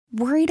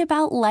Worried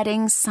about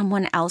letting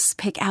someone else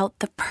pick out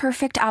the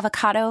perfect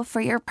avocado for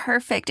your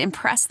perfect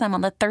impress them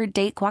on the third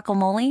date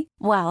guacamole?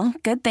 Well,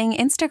 good thing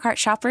Instacart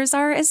shoppers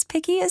are as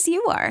picky as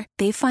you are.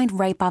 They find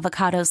ripe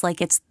avocados like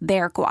it's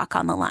their guac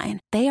on the line.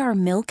 They are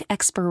milk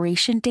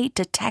expiration date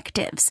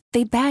detectives.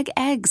 They bag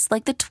eggs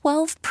like the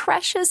 12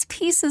 precious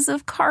pieces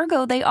of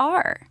cargo they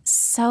are.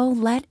 So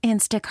let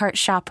Instacart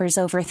shoppers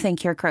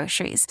overthink your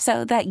groceries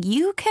so that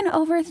you can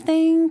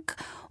overthink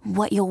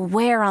what you'll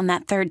wear on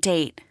that third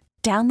date.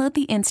 Download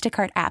the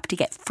Instacart app to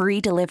get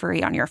free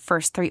delivery on your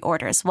first 3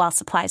 orders while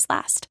supplies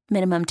last.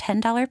 Minimum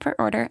 $10 per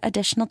order.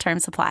 Additional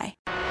terms apply.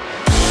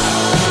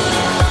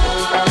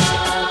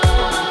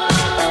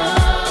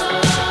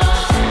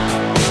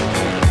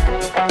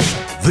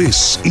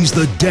 This is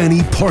the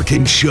Danny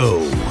Parkins Show.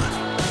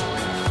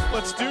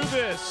 Let's do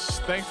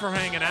this. Thanks for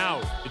hanging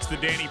out. It's the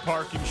Danny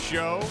Parkins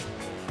Show.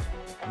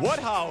 What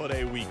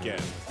holiday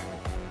weekend?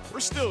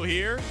 We're still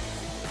here.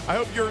 I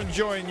hope you're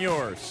enjoying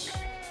yours.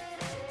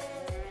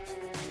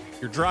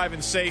 You're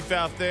driving safe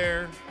out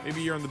there.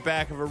 Maybe you're in the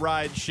back of a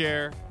ride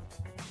share.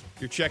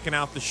 You're checking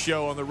out the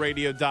show on the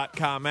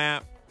radio.com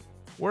app.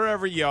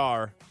 Wherever you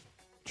are,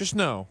 just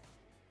know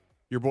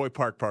your boy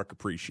Park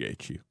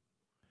appreciates you.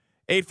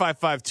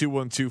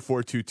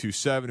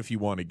 855-212-4227 if you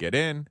want to get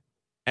in.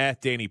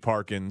 At Danny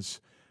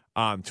Parkins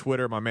on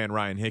Twitter. My man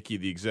Ryan Hickey,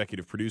 the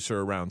executive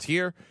producer around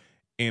here.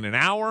 In an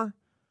hour,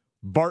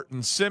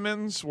 Barton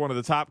Simmons, one of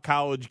the top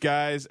college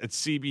guys at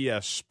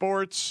CBS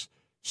Sports.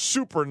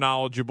 Super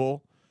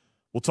knowledgeable.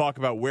 We'll talk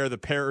about where the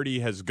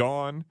parity has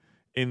gone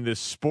in this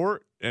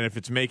sport and if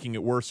it's making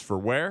it worse for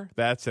wear.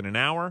 That's in an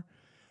hour.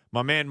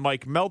 My man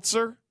Mike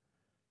Meltzer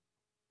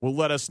will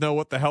let us know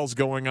what the hell's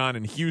going on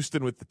in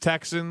Houston with the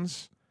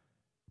Texans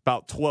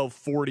about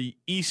 12:40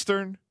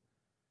 Eastern.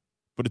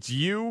 But it's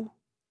you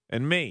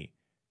and me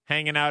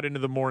hanging out into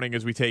the morning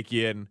as we take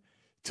you in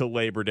till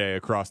Labor Day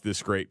across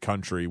this great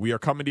country. We are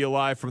coming to you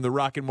live from the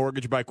Rocket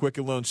Mortgage by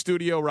Quicken Loan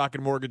studio. Rocket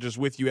Mortgage is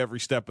with you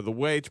every step of the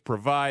way to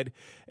provide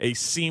a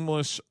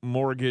seamless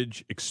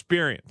mortgage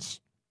experience.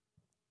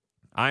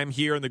 I'm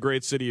here in the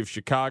great city of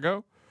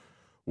Chicago,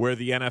 where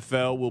the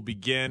NFL will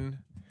begin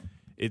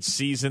its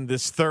season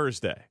this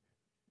Thursday.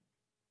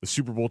 The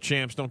Super Bowl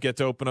champs don't get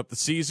to open up the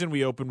season.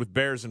 We open with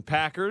Bears and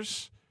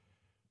Packers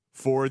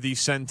for the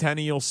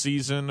centennial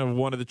season of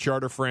one of the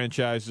charter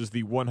franchises,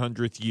 the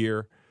 100th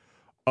year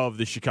of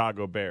the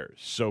Chicago Bears.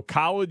 So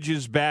college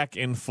is back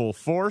in full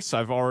force.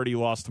 I've already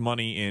lost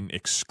money in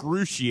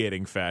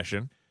excruciating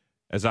fashion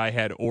as I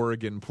had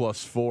Oregon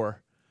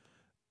 +4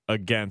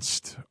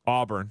 against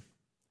Auburn.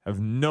 I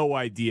have no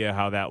idea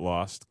how that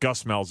lost.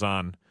 Gus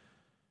Malzahn.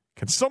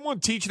 Can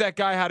someone teach that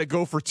guy how to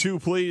go for 2,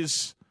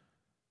 please?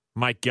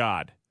 My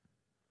God.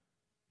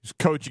 He's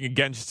coaching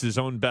against his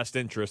own best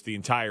interest the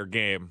entire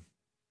game.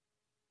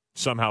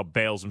 Somehow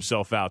bails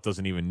himself out,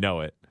 doesn't even know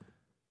it.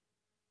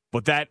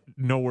 But that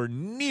nowhere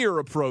near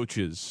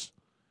approaches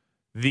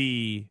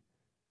the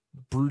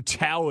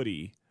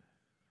brutality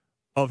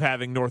of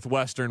having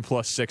Northwestern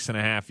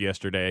 +6.5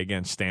 yesterday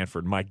against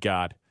Stanford. My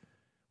God.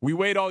 We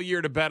wait all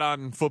year to bet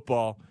on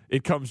football.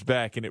 It comes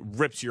back and it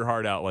rips your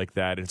heart out like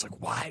that. And it's like,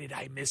 why did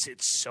I miss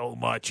it so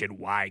much? And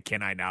why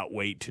can I not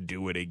wait to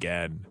do it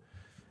again?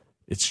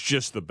 It's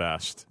just the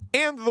best.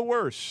 And the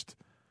worst.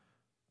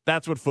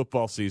 That's what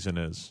football season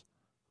is.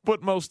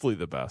 But mostly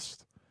the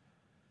best.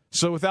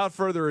 So without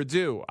further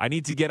ado, I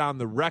need to get on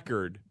the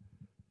record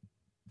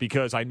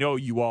because I know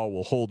you all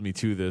will hold me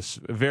to this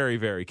very,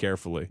 very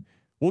carefully.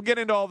 We'll get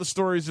into all the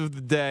stories of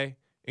the day,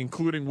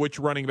 including which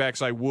running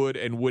backs I would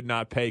and would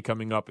not pay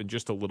coming up in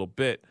just a little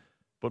bit.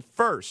 But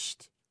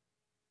first,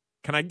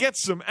 can I get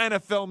some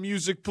NFL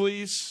music,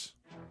 please?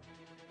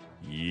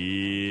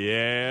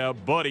 Yeah,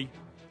 buddy.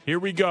 Here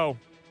we go.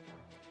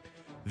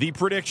 The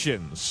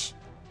predictions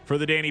for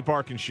the Danny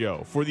Parkins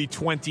Show for the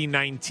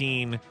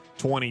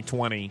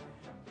 2019-2020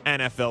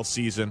 NFL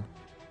season.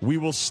 We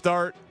will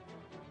start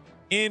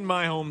in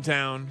my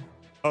hometown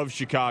of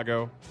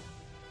Chicago,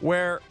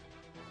 where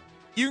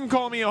you can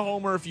call me a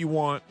homer if you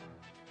want,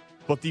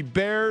 but the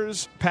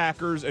Bears,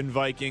 Packers, and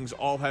Vikings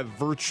all have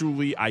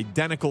virtually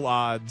identical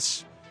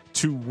odds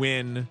to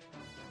win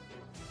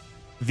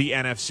the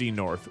NFC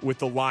North, with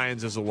the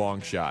Lions as a long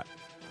shot.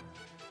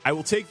 I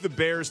will take the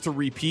Bears to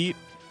repeat,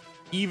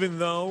 even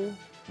though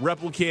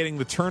replicating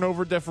the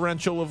turnover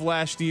differential of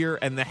last year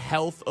and the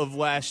health of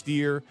last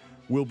year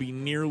will be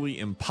nearly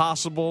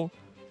impossible.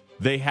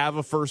 They have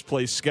a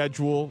first-place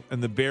schedule,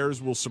 and the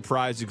Bears will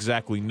surprise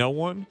exactly no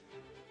one.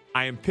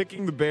 I am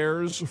picking the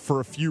Bears for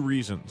a few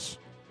reasons.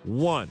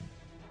 One,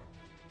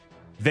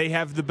 they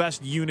have the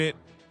best unit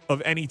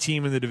of any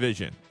team in the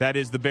division. That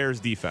is the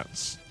Bears'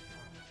 defense.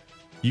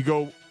 You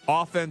go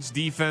offense,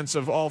 defense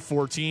of all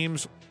 4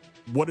 teams.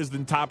 What is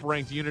the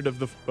top-ranked unit of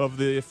the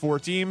 4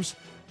 teams?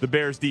 The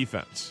Bears'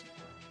 defense.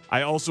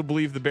 I also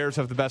believe the Bears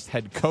have the best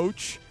head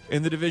coach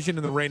in the division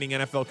and the reigning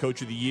NFL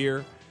Coach of the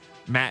Year,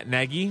 Matt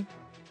Nagy.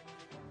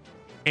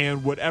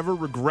 And whatever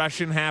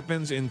regression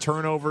happens in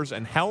turnovers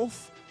and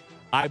health,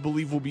 I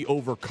believe will be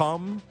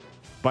overcome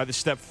by the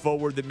step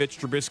forward that Mitch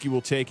Trubisky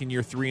will take in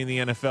year 3 in the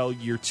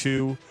NFL, year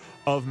 2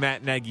 of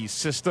Matt Nagy's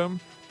system.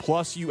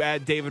 Plus, you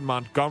add David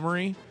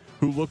Montgomery,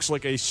 who looks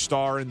like a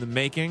star in the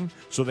making,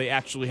 so they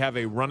actually have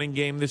a running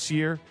game this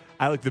year.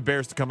 I like the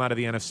Bears to come out of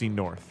the NFC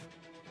North.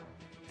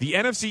 The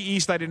NFC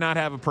East, I did not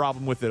have a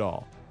problem with at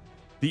all.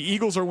 The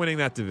Eagles are winning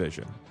that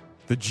division.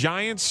 The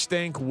Giants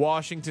stink,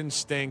 Washington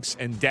stinks,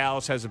 and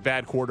Dallas has a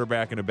bad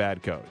quarterback and a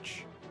bad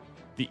coach.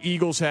 The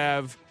Eagles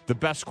have the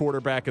best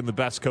quarterback and the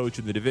best coach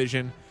in the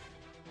division.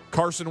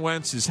 Carson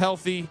Wentz is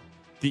healthy.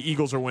 The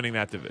Eagles are winning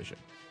that division.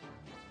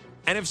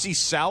 NFC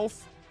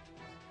South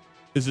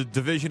is a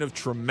division of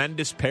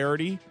tremendous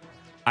parity.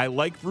 I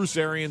like Bruce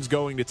Arians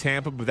going to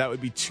Tampa, but that would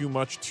be too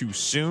much too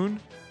soon.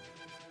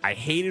 I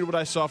hated what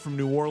I saw from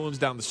New Orleans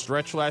down the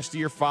stretch last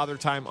year. Father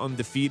Time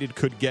undefeated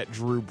could get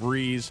Drew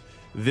Brees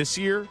this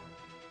year.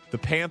 The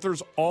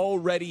Panthers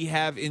already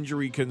have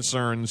injury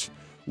concerns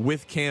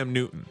with Cam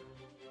Newton.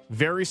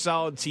 Very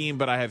solid team,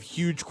 but I have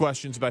huge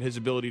questions about his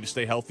ability to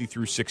stay healthy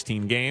through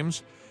 16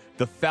 games.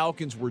 The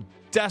Falcons were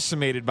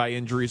decimated by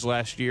injuries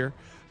last year,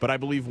 but I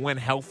believe when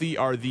healthy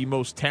are the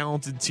most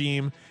talented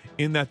team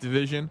in that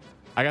division.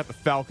 I got the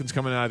Falcons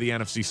coming out of the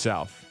NFC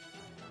South.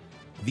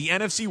 The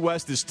NFC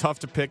West is tough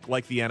to pick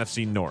like the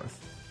NFC North,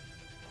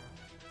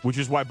 which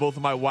is why both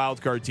of my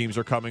wildcard teams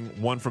are coming,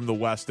 one from the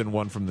West and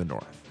one from the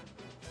North.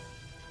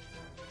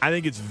 I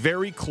think it's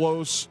very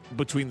close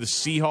between the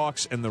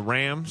Seahawks and the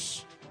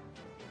Rams.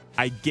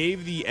 I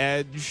gave the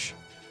edge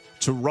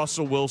to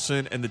Russell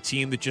Wilson and the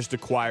team that just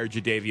acquired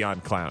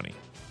Jadeveon Clowney.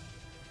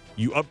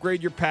 You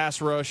upgrade your pass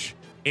rush,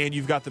 and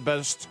you've got the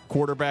best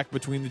quarterback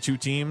between the two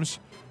teams.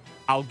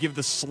 I'll give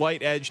the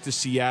slight edge to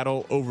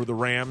Seattle over the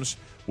Rams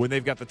when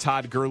they've got the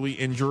Todd Gurley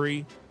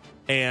injury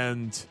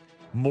and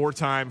more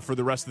time for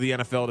the rest of the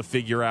NFL to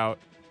figure out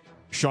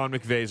Sean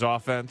McVay's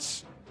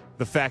offense.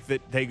 The fact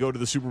that they go to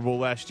the Super Bowl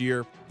last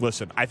year,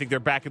 listen, I think they're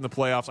back in the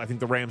playoffs. I think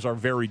the Rams are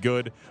very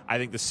good. I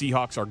think the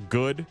Seahawks are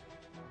good.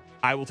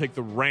 I will take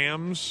the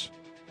Rams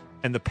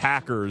and the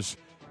Packers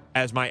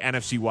as my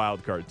NFC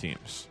wildcard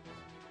teams.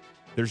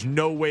 There's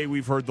no way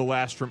we've heard the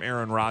last from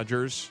Aaron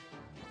Rodgers,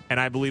 and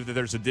I believe that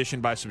there's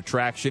addition by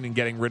subtraction in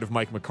getting rid of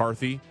Mike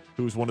McCarthy,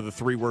 who is one of the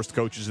 3 worst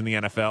coaches in the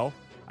NFL.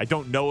 I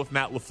don't know if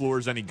Matt LaFleur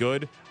is any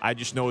good. I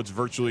just know it's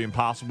virtually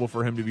impossible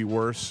for him to be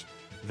worse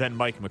than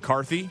Mike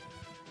McCarthy.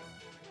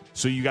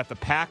 So you got the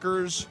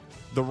Packers,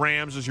 the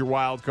Rams as your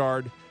wild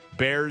card,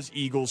 Bears,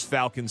 Eagles,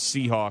 Falcons,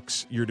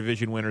 Seahawks, your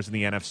division winners in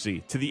the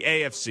NFC. To the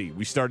AFC,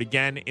 we start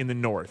again in the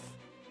North.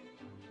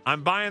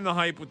 I'm buying the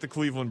hype with the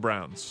Cleveland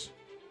Browns.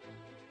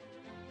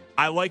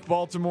 I like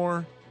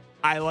Baltimore.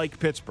 I like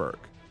Pittsburgh.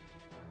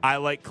 I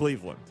like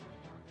Cleveland.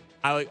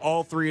 I like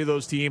all 3 of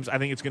those teams. I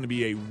think it's going to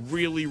be a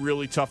really,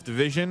 really tough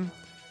division.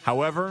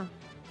 However,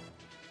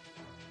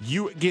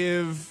 just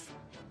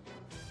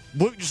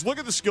look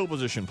at the skill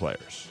position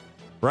players,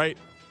 right?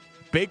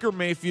 Baker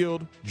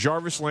Mayfield,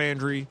 Jarvis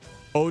Landry,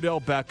 Odell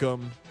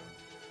Beckham,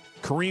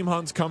 Kareem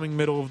Hunt's coming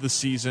middle of the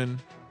season.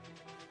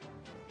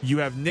 You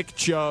have Nick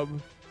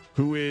Chubb,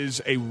 who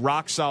is a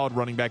rock-solid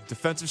running back.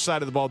 Defensive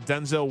side of the ball,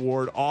 Denzel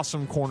Ward,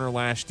 awesome corner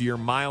last year.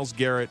 Myles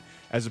Garrett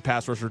as a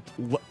pass rusher.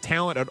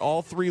 Talent at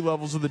all 3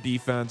 levels of the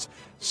defense.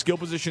 Skill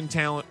position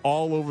talent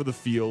all over the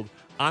field.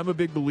 I'm a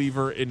big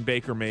believer in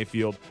Baker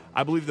Mayfield.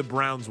 I believe the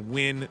Browns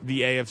win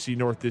the AFC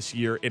North this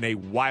year in a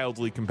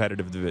wildly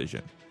competitive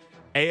division.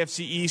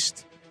 AFC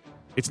East,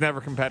 it's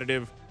never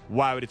competitive.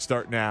 Why would it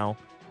start now?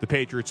 The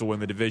Patriots will win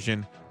the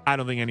division. I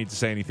don't think I need to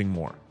say anything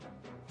more.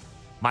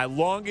 My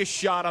longest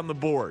shot on the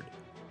board,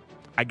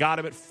 I got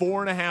him at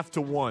 4.5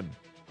 to 1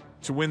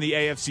 to win the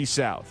AFC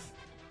South.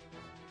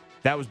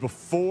 That was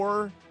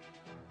before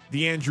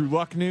the Andrew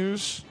Luck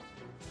news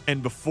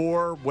and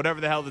before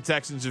whatever the hell the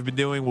Texans have been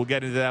doing. We'll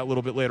get into that a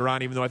little bit later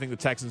on, even though I think the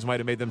Texans might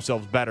have made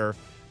themselves better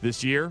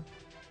this year.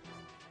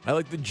 I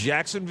like the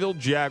Jacksonville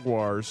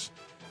Jaguars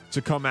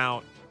to come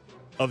out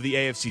of the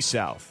AFC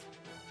South.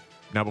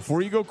 Now,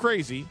 before you go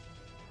crazy,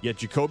 you have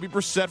Jacoby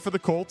Brissett for the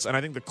Colts, and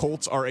I think the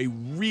Colts are a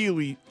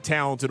really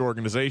talented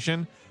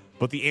organization.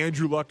 But the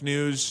Andrew Luck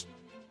news,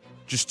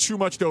 just too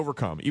much to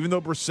overcome. Even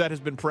though Brissett has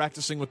been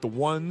practicing with the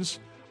ones,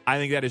 I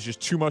think that is just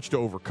too much to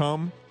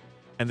overcome.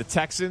 And the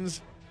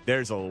Texans,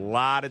 there's a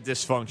lot of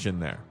dysfunction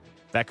there.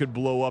 That could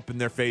blow up in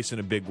their face in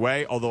a big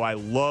way, although I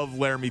love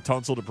Laramie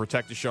Tunsil to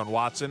protect Deshaun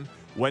Watson.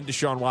 When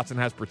Deshaun Watson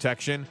has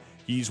protection,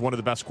 he's one of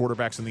the best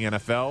quarterbacks in the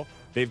NFL.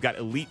 They've got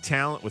elite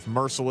talent with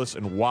Merciless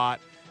and Watt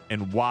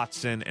and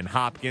Watson and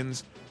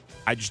Hopkins.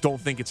 I just don't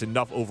think it's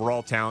enough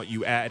overall talent.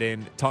 You add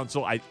in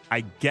Tunsil.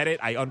 I get it.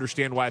 I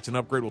understand why it's an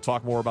upgrade. We'll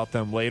talk more about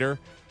them later.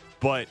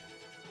 But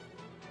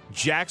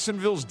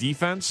Jacksonville's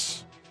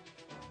defense,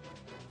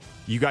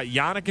 you got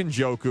Yannick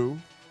Njoku,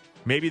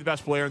 maybe the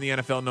best player in the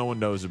NFL no one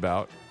knows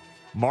about,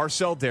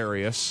 Marcel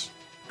Darius,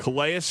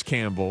 Calais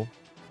Campbell,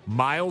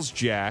 Miles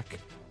Jack,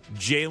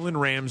 Jalen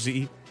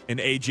Ramsey, and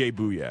A.J.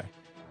 Bouye.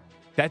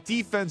 That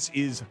defense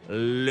is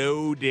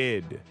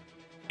loaded.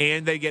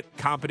 And they get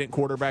competent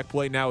quarterback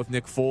play now with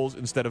Nick Foles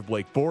instead of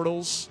Blake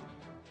Bortles.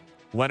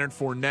 Leonard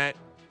Fournette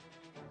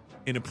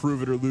in a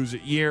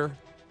prove-it-or-lose-it year.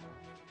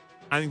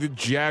 I think the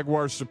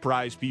Jaguars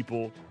surprise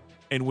people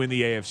and win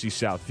the AFC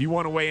South. If you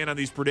want to weigh in on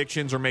these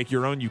predictions or make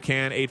your own, you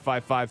can.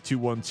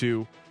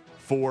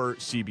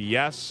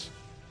 855-212-4CBS.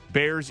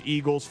 Bears,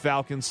 Eagles,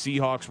 Falcons,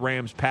 Seahawks,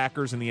 Rams,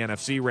 Packers in the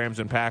NFC. Rams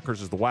and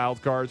Packers as the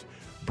wild cards.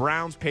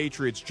 Browns,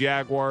 Patriots,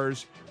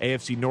 Jaguars.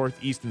 AFC North,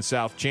 East, and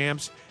South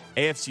champs.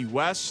 AFC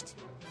West,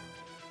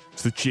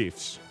 it's the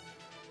Chiefs.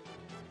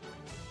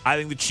 I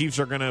think the Chiefs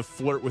are going to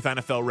flirt with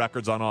NFL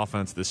records on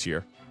offense this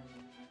year.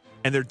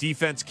 And their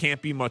defense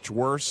can't be much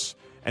worse.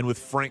 And with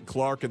Frank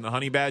Clark and the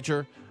Honey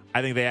Badger,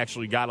 I think they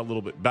actually got a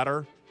little bit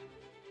better,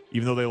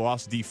 even though they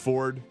lost D.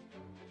 Ford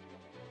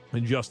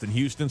and Justin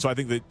Houston. So I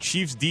think the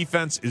Chiefs'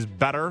 defense is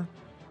better,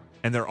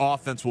 and their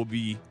offense will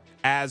be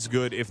as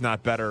good, if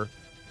not better,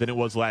 than it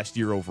was last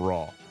year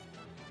overall.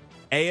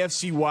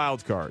 AFC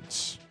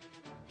wildcards.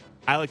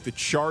 I like the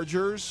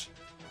Chargers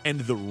and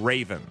the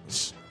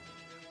Ravens.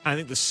 I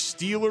think the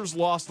Steelers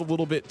lost a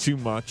little bit too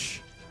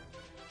much.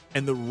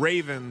 And the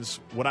Ravens,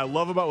 what I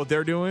love about what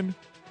they're doing,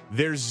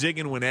 they're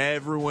zigging when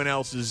everyone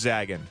else is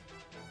zagging.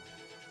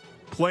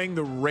 Playing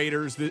the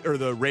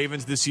the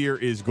Ravens this year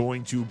is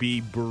going to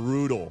be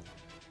brutal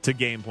to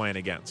game plan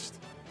against.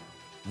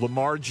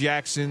 Lamar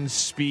Jackson's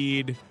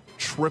speed,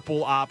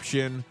 triple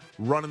option,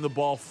 running the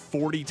ball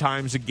 40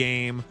 times a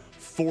game,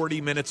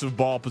 40 minutes of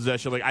ball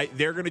possession.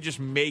 They're going to just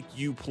make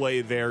you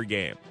play their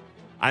game.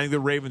 I think the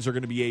Ravens are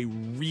going to be a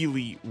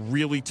really,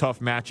 really tough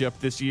matchup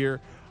this year.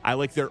 I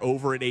like their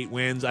over at 8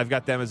 wins. I've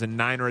got them as a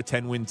 9 or a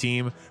 10-win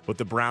team, but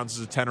the Browns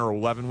as a 10 or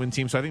 11-win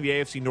team. So I think the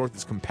AFC North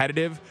is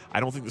competitive. I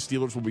don't think the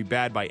Steelers will be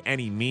bad by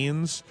any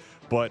means,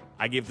 but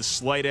I gave the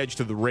slight edge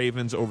to the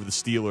Ravens over the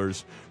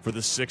Steelers for the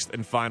 6th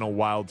and final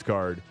wild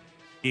card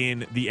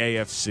in the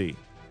AFC.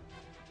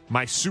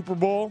 My Super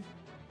Bowl,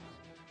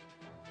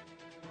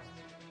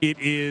 it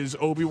is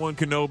Obi-Wan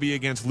Kenobi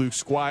against Luke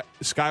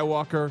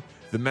Skywalker,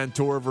 the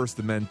mentor versus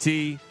the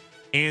mentee,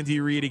 Andy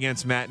Reid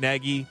against Matt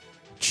Nagy.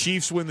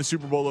 Chiefs win the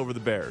Super Bowl over the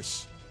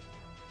Bears.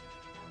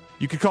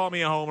 You could call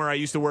me a homer. I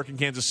used to work in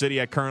Kansas City.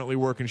 I currently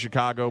work in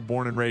Chicago,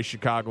 born and raised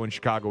Chicago and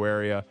Chicago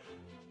area.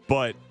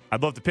 But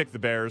I'd love to pick the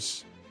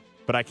Bears,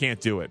 but I can't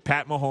do it.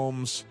 Pat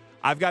Mahomes,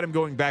 I've got him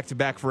going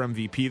back-to-back for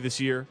MVP this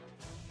year.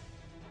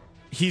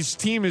 His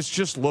team is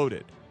just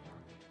loaded.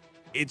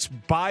 It's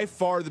by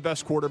far the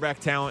best quarterback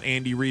talent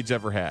Andy Reid's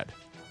ever had.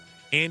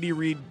 Andy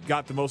Reid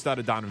got the most out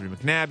of Donovan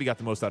McNabb. He got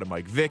the most out of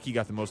Mike Vick. He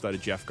got the most out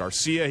of Jeff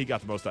Garcia. He got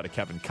the most out of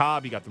Kevin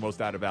Kolb. He got the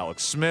most out of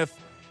Alex Smith.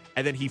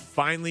 And then he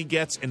finally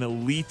gets an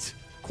elite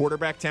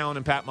quarterback talent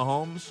in Pat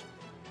Mahomes,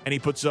 and he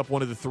puts up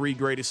one of the 3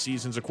 greatest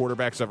seasons a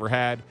quarterback's ever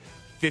had.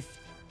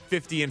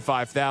 50 and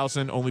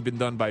 5,000, only been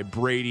done by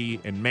Brady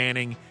and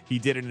Manning. He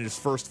did it in his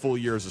first full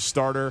year as a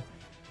starter.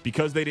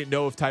 Because they didn't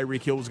know if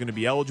Tyreek Hill was going to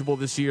be eligible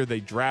this year, they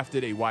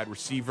drafted a wide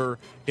receiver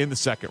in the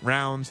 2nd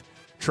round.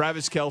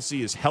 Travis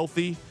Kelce is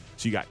healthy.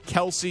 So you got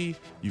Kelce,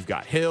 you've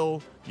got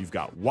Hill, you've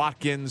got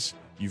Watkins,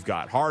 you've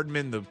got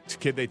Hardman, the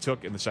kid they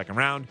took in the 2nd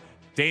round.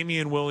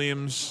 Damian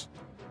Williams,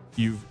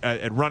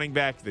 at running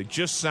back, they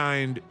just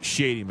signed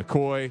Shady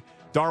McCoy.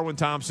 Darwin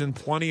Thompson,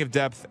 plenty of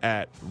depth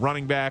at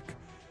running back.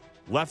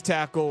 Left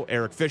tackle,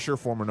 Eric Fisher,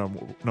 former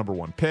number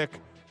 1 pick.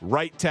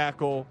 Right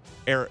tackle,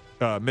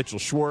 Mitchell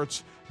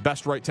Schwartz,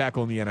 best right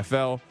tackle in the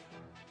NFL.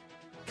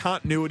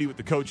 Continuity with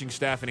the coaching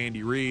staff and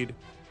Andy Reid.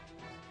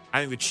 I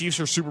think the Chiefs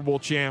are Super Bowl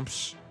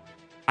champs.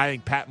 I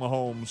think Pat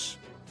Mahomes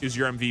is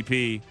your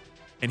MVP,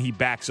 and he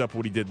backs up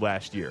what he did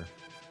last year.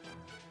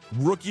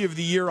 Rookie of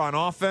the year on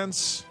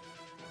offense,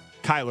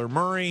 Kyler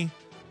Murray.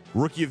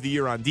 Rookie of the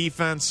year on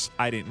defense,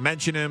 I didn't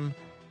mention him.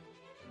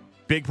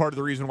 Big part of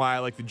the reason why I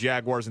like the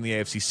Jaguars in the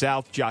AFC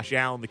South. Josh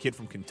Allen, the kid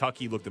from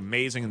Kentucky, looked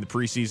amazing in the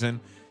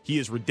preseason. He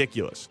is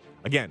ridiculous.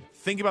 Again,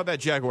 think about that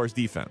Jaguars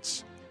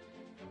defense.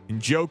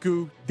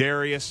 Njoku,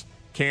 Darius,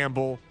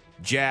 Campbell,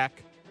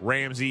 Jack,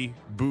 Ramsey,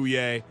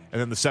 Bouye, and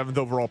then the 7th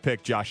overall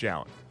pick, Josh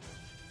Allen.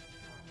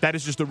 That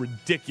is just a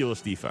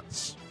ridiculous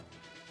defense.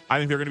 I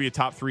think they're going to be a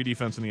top 3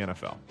 defense in the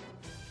NFL.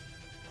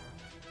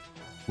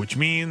 Which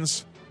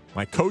means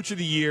my coach of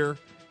the year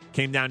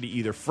came down to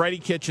either Freddie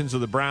Kitchens or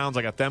the Browns.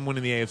 I got them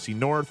winning the AFC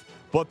North,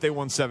 but they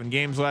won 7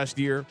 games last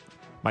year.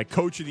 My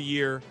coach of the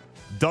year,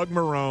 Doug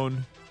Marrone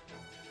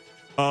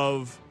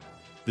of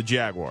the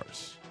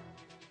Jaguars.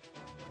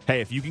 Hey,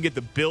 if you can get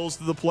the Bills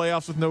to the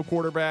playoffs with no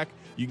quarterback,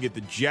 you can get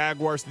the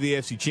Jaguars to the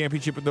AFC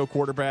Championship with no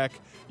quarterback.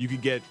 You can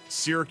get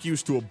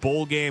Syracuse to a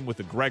bowl game with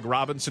a Greg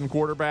Robinson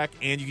quarterback,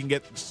 and you can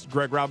get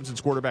Greg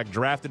Robinson's quarterback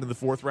drafted in the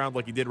 4th round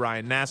like you did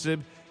Ryan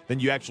Nassib. Then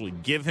you actually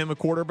give him a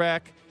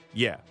quarterback.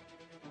 Yeah.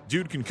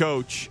 Dude can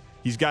coach.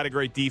 He's got a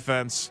great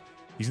defense.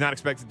 He's not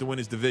expected to win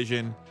his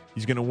division.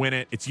 He's going to win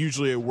it. It's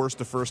usually a worst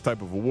to first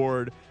type of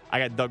award. I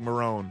got Doug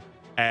Marrone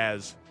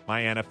as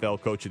my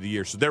NFL Coach of the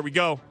Year. So there we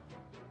go.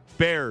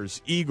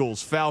 Bears,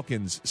 Eagles,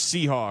 Falcons,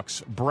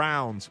 Seahawks,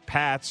 Browns,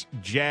 Pats,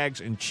 Jags,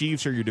 and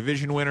Chiefs are your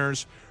division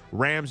winners.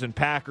 Rams and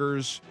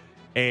Packers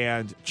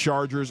and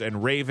Chargers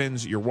and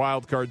Ravens, your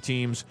wild card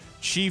teams.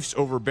 Chiefs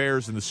over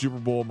Bears in the Super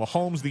Bowl.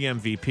 Mahomes the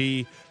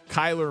MVP.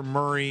 Kyler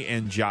Murray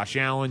and Josh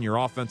Allen, your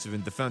offensive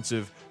and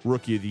defensive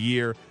rookie of the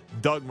year.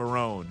 Doug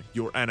Marrone,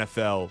 your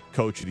NFL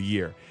coach of the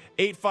year.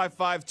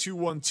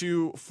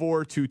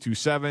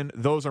 855-212-4227.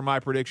 Those are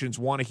my predictions.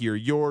 Want to hear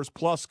yours.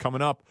 Plus,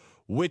 coming up,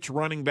 which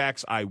running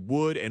backs I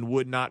would and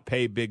would not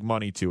pay big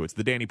money to. It's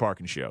the Danny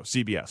Parkins Show,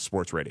 CBS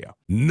Sports Radio.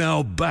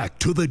 Now back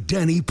to the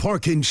Danny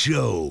Parkins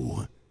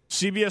Show.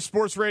 CBS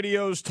Sports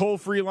Radio's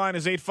toll-free line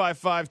is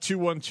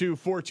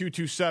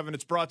 855-212-4227.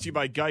 It's brought to you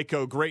by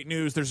Geico. Great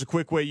news. There's a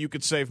quick way you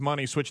could save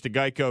money. Switch to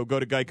Geico. Go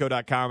to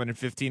geico.com, and in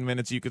 15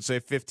 minutes, you could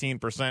save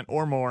 15%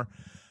 or more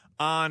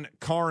on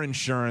car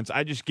insurance.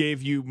 I just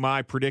gave you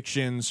my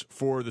predictions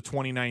for the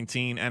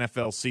 2019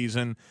 NFL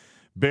season.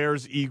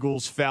 Bears,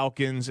 Eagles,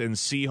 Falcons, and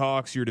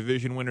Seahawks, your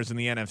division winners in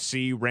the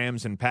NFC.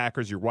 Rams and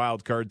Packers, your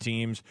wild card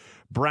teams.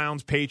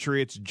 Browns,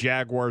 Patriots,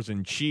 Jaguars,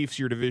 and Chiefs,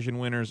 your division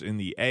winners in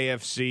the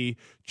AFC.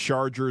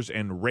 Chargers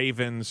and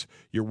Ravens,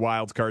 your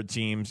wild card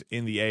teams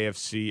in the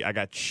AFC. I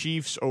got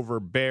Chiefs over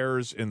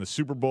Bears in the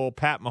Super Bowl.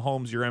 Pat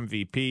Mahomes, your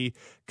MVP.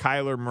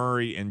 Kyler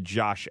Murray and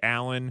Josh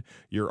Allen,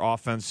 your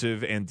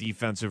offensive and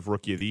defensive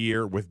rookie of the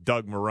year, with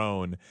Doug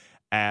Marrone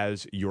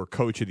as your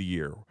coach of the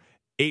year.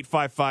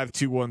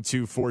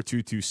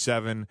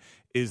 855-212-4227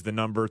 is the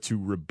number to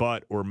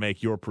rebut or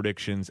make your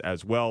predictions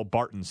as well.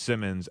 Barton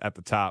Simmons at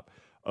the top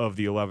of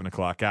the 11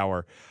 o'clock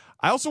hour.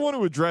 I also want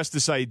to address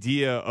this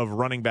idea of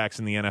running backs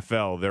in the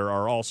NFL. There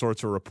are all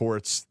sorts of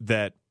reports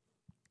that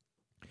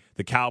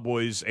the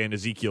Cowboys and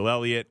Ezekiel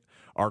Elliott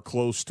are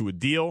close to a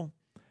deal.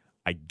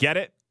 I get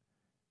it.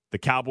 The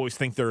Cowboys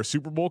think they're a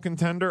Super Bowl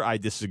contender. I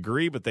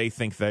disagree, but they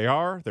think they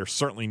are. They're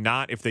certainly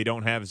not if they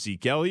don't have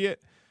Zeke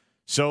Elliott.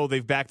 So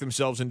they've backed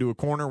themselves into a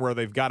corner where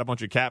they've got a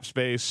bunch of cap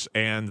space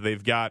and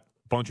they've got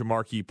a bunch of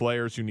marquee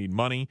players who need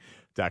money.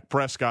 Dak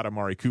Prescott,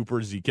 Amari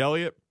Cooper, Zeke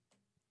Elliott.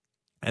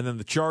 And then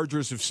the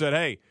Chargers have said,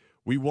 hey,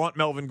 we want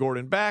Melvin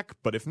Gordon back,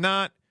 but if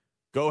not,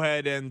 go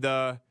ahead and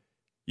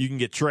you can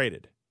get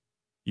traded.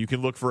 You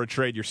can look for a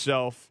trade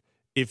yourself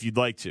if you'd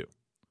like to.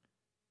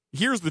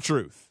 Here's the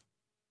truth.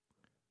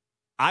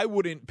 I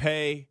wouldn't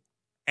pay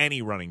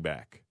any running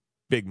back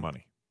big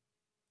money.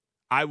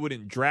 I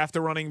wouldn't draft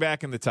a running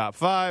back in the top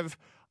 5.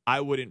 I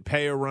wouldn't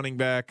pay a running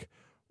back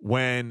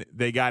when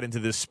they got into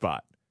this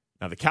spot.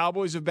 Now, the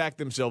Cowboys have backed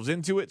themselves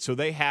into it, so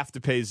they have to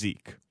pay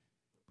Zeke.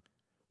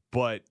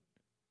 But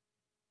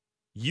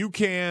you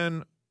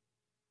can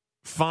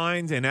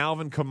find an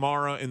Alvin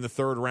Kamara in the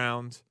 3rd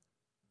round.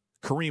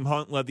 Kareem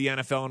Hunt led the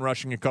NFL in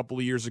rushing a couple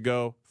of years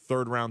ago,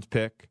 3rd-round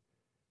pick.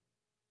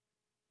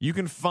 You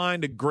can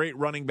find a great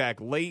running back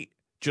late,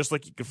 just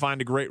like you can find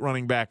a great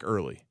running back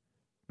early.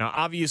 Now,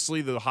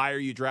 obviously, the higher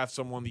you draft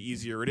someone, the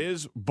easier it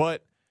is,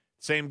 but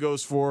same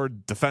goes for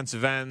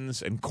defensive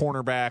ends and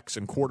cornerbacks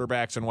and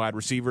quarterbacks and wide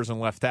receivers and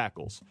left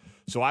tackles.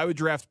 So I would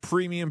draft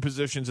premium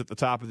positions at the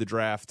top of the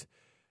draft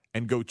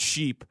and go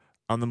cheap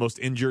on the most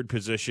injured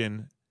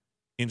position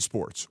in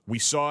sports. We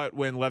saw it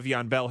when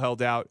Le'Veon Bell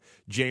held out.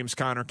 James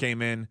Conner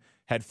came in,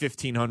 had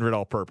 1,500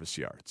 all-purpose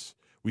yards.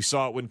 We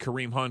saw it when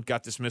Kareem Hunt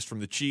got dismissed from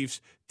the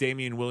Chiefs.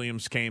 Damian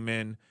Williams came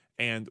in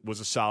and was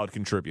a solid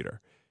contributor.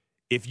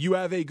 If you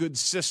have a good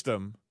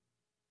system,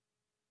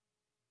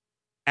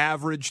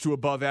 average to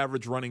above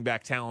average running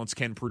back talents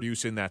can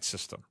produce in that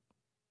system.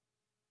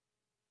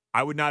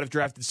 I would not have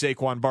drafted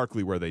Saquon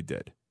Barkley where they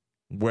did.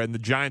 When the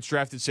Giants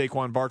drafted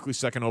Saquon Barkley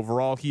 2nd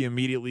overall, he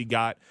immediately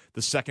got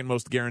the 2nd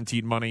most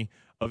guaranteed money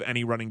of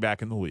any running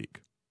back in the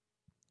league.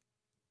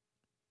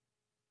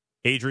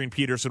 Adrian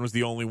Peterson was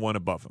the only one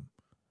above him.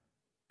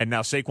 And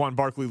now Saquon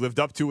Barkley lived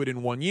up to it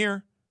in 1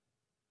 year,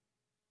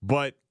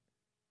 but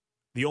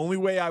the only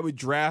way I would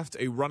draft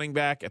a running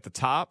back at the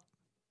top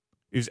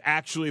is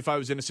actually if I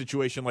was in a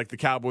situation like the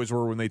Cowboys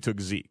were when they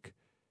took Zeke.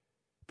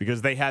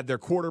 Because they had their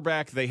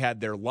quarterback, they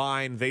had their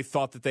line, they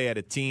thought that they had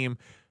a team.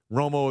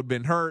 Romo had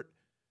been hurt.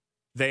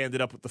 They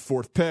ended up with the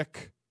 4th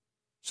pick.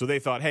 So they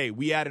thought, hey,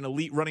 we had an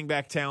elite running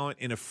back talent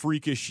in a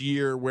freakish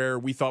year where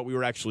we thought we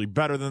were actually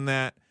better than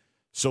that.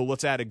 So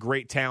let's add a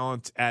great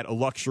talent at a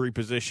luxury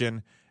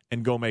position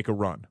and go make a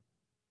run.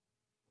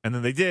 And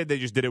then they did. They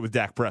just did it with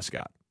Dak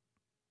Prescott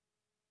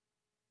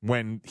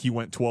when he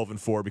went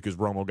 12-4 because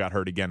Romo got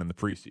hurt again in the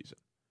preseason.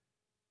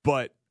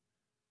 But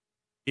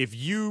if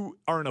you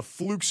are in a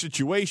fluke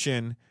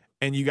situation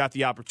and you got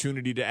the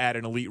opportunity to add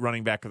an elite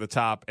running back at the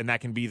top, and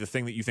that can be the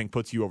thing that you think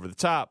puts you over the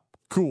top,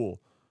 cool.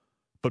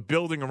 But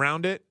building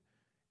around it,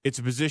 it's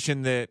a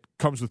position that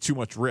comes with too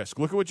much risk.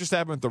 Look at what just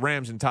happened with the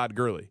Rams and Todd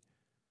Gurley.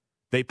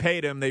 They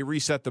paid him. They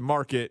reset the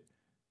market.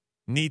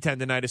 Knee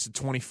tendonitis at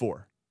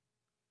 24.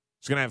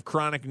 He's going to have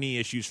chronic knee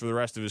issues for the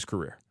rest of his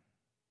career.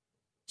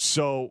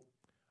 So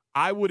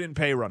I wouldn't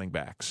pay running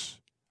backs.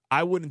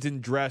 I wouldn't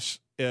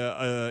invest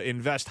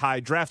high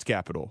draft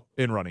capital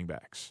in running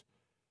backs.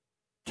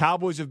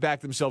 Cowboys have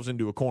backed themselves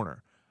into a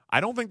corner.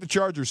 I don't think the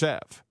Chargers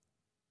have.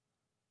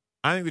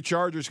 I think the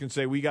Chargers can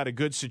say, we got a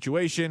good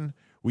situation,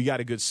 we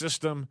got a good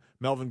system.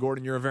 Melvin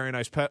Gordon, you're a very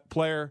nice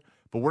player,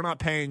 but we're not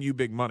paying you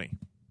big money.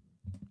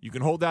 You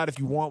can hold out if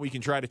you want. We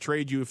can try to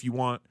trade you if you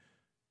want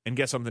and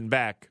get something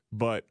back,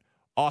 but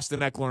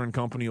Austin Eckler and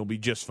company will be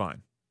just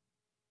fine.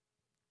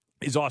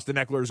 Is Austin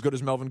Eckler as good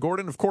as Melvin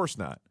Gordon? Of course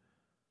not.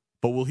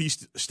 But will he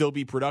still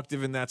be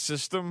productive in that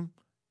system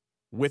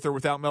with or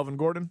without Melvin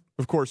Gordon?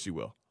 Of course he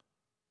will.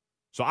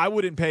 So I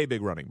wouldn't pay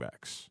big running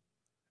backs.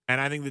 And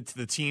I think that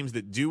the teams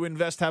that do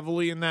invest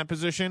heavily in that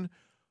position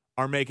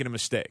are making a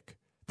mistake.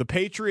 The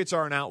Patriots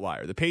are an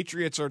outlier. The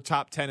Patriots are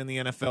top 10 in the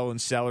NFL in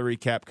salary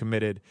cap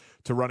committed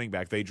to running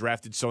back. They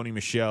drafted Sony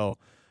Michel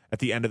at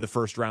the end of the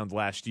first round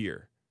last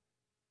year.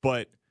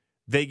 But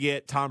they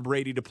get Tom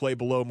Brady to play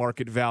below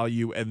market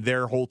value, and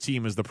their whole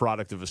team is the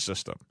product of a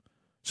system.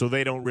 So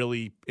they don't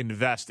really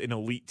invest in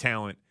elite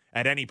talent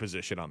at any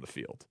position on the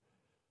field.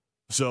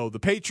 So the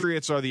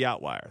Patriots are the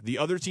outlier. The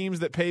other teams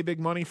that pay big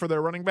money for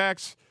their running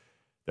backs,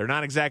 they're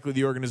not exactly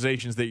the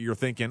organizations that you're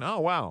thinking, oh,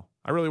 wow,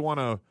 I really want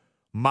to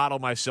model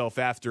myself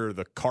after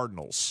the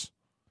Cardinals.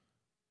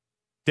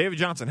 David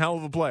Johnson, hell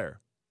of a player.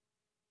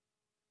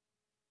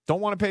 Don't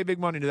want to pay big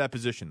money to that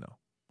position, though.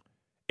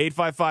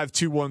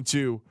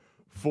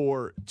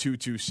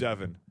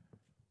 855-212-4227.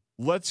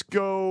 Let's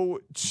go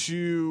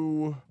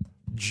to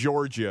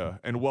Georgia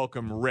and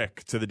welcome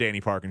Rick to the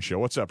Danny Parkins Show.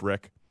 What's up,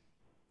 Rick?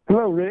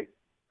 Hello, Rick.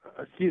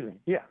 Excuse me.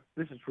 Yeah,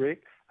 this is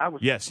Rick.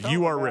 Yes,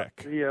 you are Rick.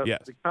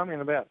 The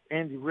comment about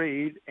Andy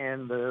Reid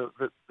and the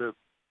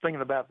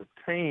thinking about his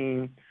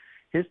team,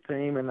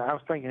 and I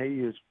was thinking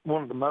he is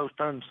one of the most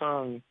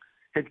unsung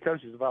head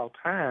coaches of all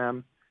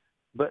time,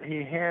 but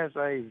he has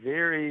a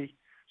very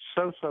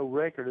so-so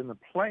record in the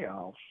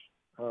playoffs.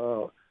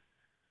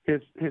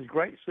 His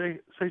great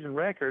season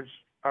records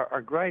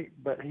are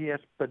great, but he has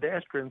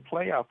pedestrian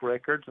playoff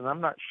records, and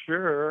I'm not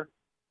sure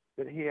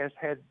that he has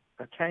had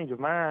a change of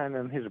mind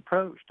in his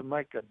approach to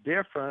make a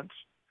difference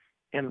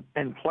in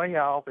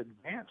playoff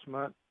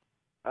advancement.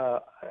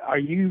 Are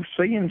you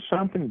seeing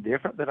something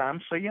different that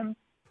I'm seeing?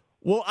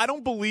 Well, I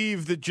don't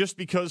believe that just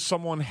because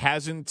someone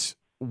hasn't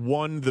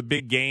won the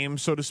big game,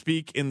 so to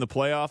speak, in the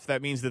playoff,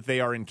 that means that they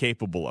are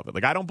incapable of it.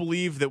 Like, I don't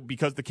believe that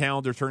because the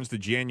calendar turns to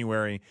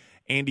January,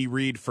 Andy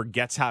Reid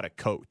forgets how to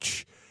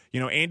coach. You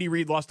know, Andy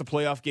Reid lost a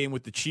playoff game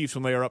with the Chiefs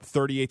when they were up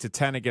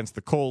 38-10 against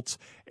the Colts.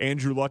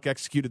 Andrew Luck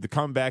executed the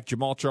comeback.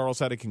 Jamal Charles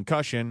had a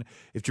concussion.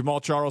 If Jamal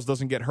Charles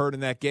doesn't get hurt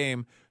in that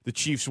game, the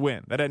Chiefs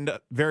win. That had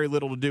very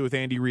little to do with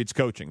Andy Reid's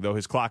coaching, though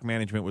his clock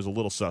management was a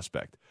little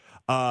suspect.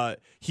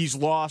 He's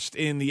lost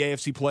in the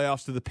AFC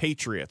playoffs to the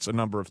Patriots a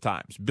number of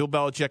times. Bill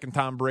Belichick and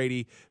Tom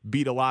Brady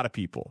beat a lot of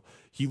people.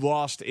 He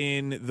lost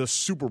in the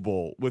Super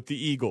Bowl with the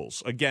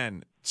Eagles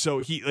again. So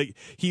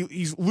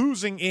he's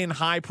losing in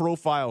high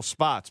profile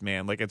spots,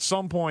 man. Like, at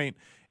some point,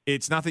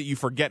 it's not that you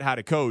forget how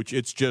to coach.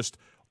 It's just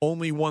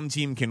only one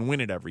team can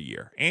win it every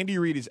year. Andy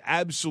Reid is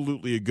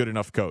absolutely a good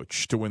enough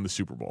coach to win the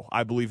Super Bowl.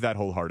 I believe that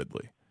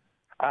wholeheartedly.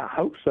 I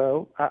hope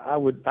so. I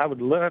would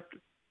love to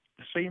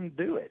see him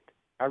do it.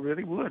 I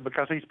really would,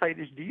 because he's paid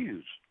his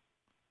dues.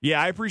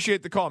 Yeah, I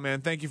appreciate the call,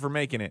 man. Thank you for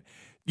making it.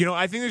 You know,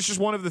 I think it's just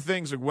one of the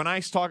things. Like, when I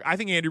talk, I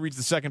think Andy Reid's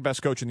the second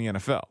best coach in the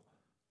NFL.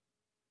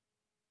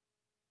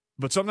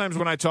 But sometimes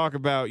when I talk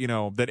about, you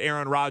know, that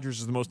Aaron Rodgers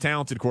is the most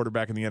talented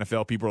quarterback in the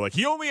NFL, people are like,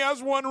 he only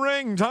has one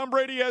ring. Tom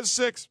Brady has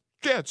 6.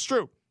 Yeah, it's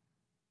true.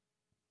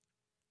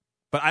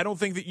 But I don't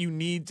think that you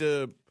need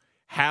to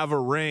have a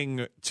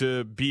ring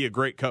to be a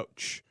great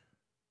coach.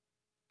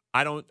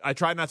 I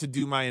try not to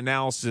do my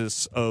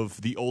analysis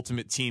of the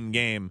ultimate team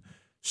game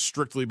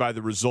strictly by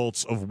the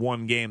results of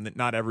one game that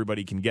not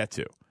everybody can get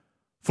to.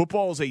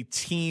 Football is a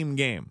team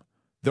game.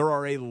 There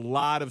are a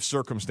lot of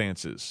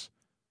circumstances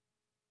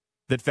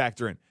that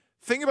factor in.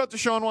 Think about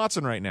Deshaun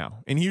Watson right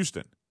now in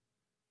Houston.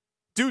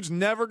 Dude's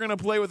never going to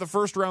play with a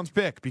first-round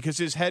pick because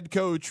his head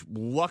coach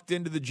lucked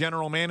into the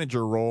general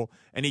manager role,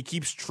 and he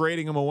keeps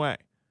trading him away.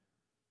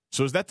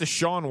 So is that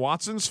Deshaun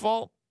Watson's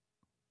fault?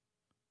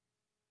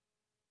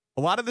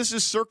 A lot of this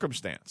is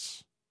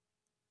circumstance.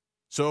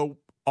 So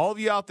all of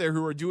you out there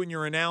who are doing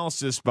your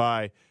analysis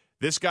by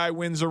this guy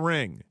wins a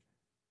ring,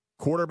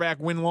 quarterback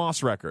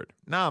win-loss record.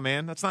 Nah,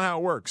 man, that's not how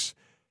it works.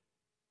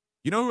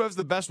 You know who has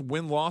the best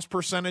win-loss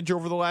percentage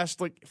over the last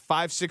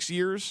 5-6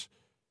 years?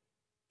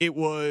 It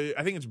was,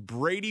 I think it's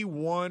Brady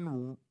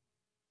 1.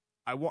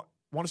 I want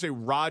to say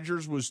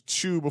Rodgers was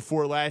 2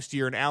 before last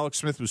year, and Alex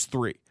Smith was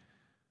 3.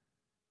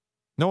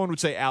 No one would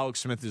say Alex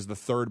Smith is the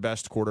third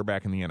best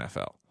quarterback in the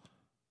NFL.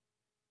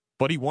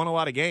 But he won a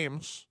lot of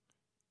games.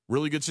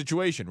 Really good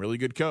situation, really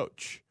good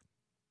coach.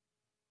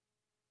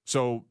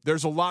 So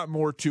there's a lot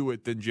more to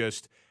it than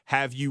just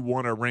have you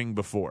won a ring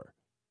before.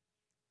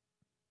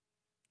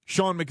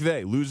 Sean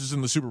McVay loses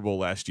in the Super Bowl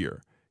last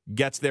year.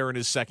 Gets there in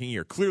his second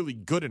year. Clearly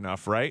good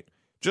enough, right?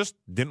 Just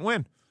didn't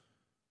win.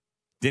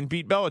 Didn't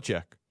beat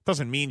Belichick.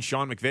 Doesn't mean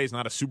Sean McVay's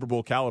not a Super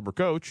Bowl caliber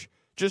coach.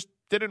 Just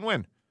didn't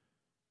win.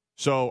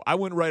 So I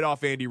went right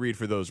off Andy Reid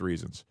for those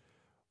reasons.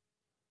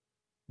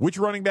 Which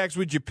running backs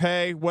would you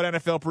pay? What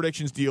NFL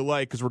predictions do you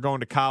like? Because we're going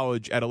to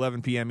college at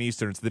 11 p.m.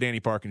 Eastern. It's the Danny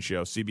Parkins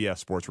Show, CBS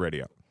Sports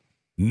Radio.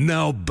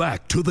 Now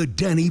back to the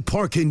Danny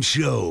Parkins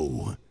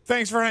Show.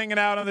 Thanks for hanging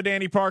out on the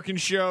Danny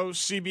Parkins Show,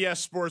 CBS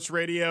Sports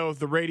Radio,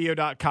 the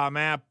radio.com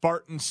app.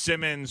 Barton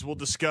Simmons will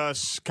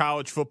discuss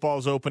college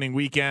football's opening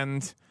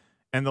weekend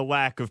and the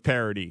lack of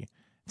parity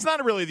it's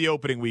not really the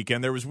opening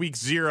weekend. There was week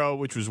 0,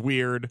 which was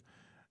weird,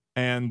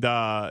 and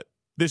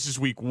this is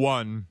week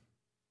 1.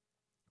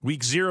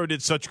 Week 0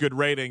 did such good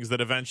ratings that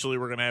eventually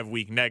we're going to have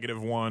week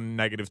 -1,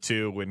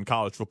 -2 when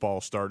college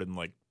football started in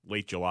like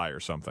late July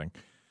or something.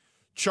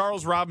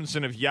 Charles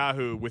Robinson of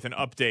Yahoo with an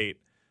update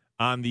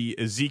on the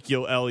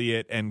Ezekiel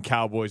Elliott and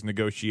Cowboys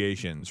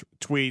negotiations.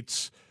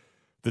 Tweets,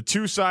 the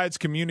two sides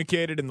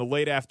communicated in the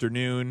late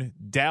afternoon.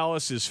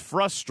 Dallas is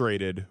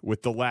frustrated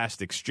with the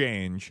last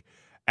exchange.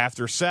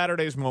 After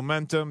Saturday's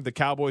momentum, the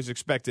Cowboys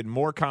expected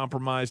more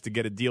compromise to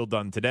get a deal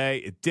done today.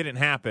 It didn't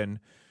happen,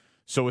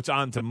 so it's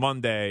on to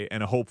Monday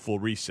and a hopeful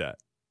reset.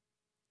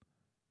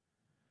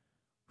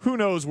 Who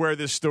knows where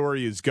this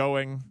story is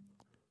going,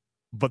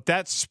 but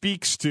that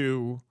speaks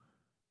to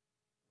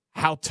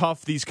how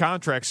tough these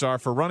contracts are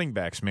for running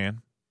backs,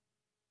 man.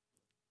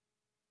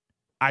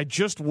 I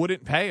just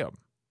wouldn't pay him.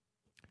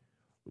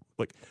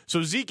 Like,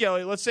 so Zeke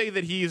Elliott, let's say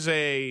that he's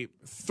a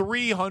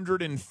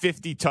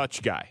 350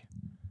 touch guy,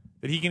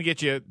 that he can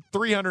get you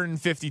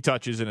 350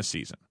 touches in a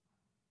season.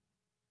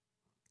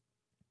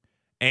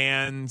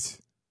 And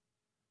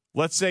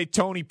let's say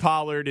Tony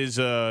Pollard is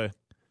a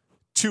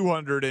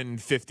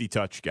 250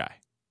 touch guy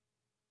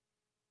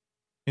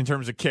in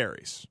terms of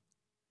carries.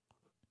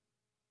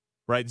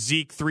 Right?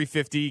 Zeke,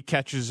 350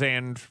 catches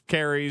and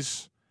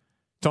carries.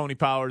 Tony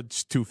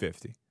Pollard's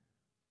 250.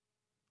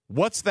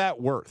 What's that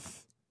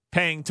worth?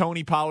 Paying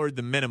Tony Pollard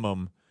the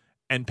minimum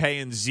and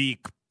paying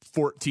Zeke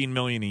 $14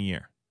 million a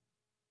year.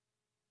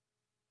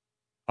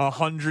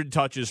 100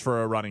 touches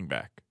for a running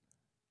back.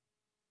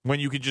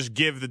 When you could just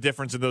give the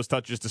difference of those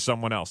touches to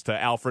someone else, to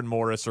Alfred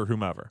Morris or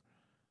whomever.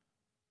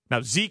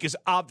 Now, Zeke is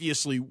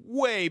obviously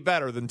way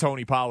better than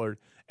Tony Pollard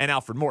and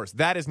Alfred Morris.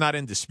 That is not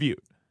in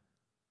dispute.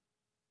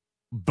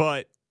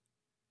 But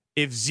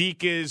if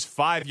Zeke is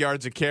 5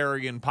 yards a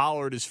carry and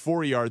Pollard is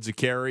 4 yards a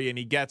carry and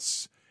he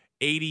gets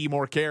 80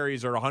 more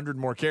carries or 100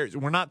 more carries,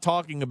 we're not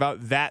talking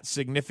about that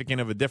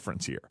significant of a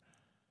difference here.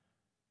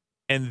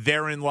 And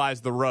therein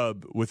lies the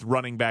rub with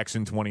running backs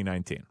in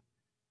 2019.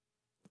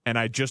 And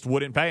I just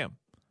wouldn't pay him.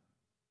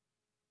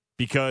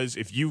 Because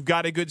if you've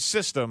got a good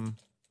system,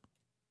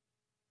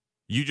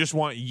 you just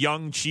want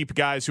young, cheap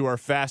guys who are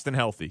fast and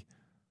healthy.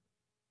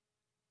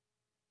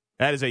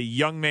 That is a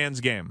young man's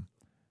game.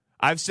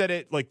 I've said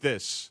it like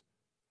this.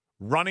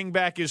 Running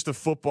back is to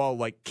football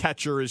like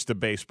catcher is to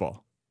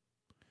baseball.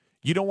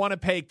 You don't want to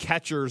pay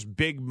catchers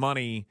big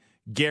money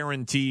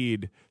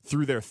guaranteed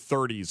through their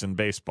 30s in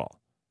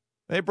baseball.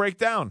 They break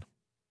down.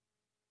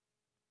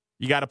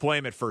 You got to play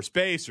them at first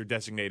base or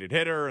designated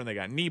hitter, and they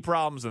got knee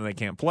problems, and they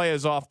can't play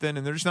as often,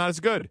 and they're just not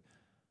as good.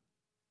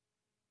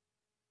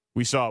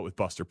 We saw it with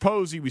Buster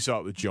Posey. We saw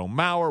it with Joe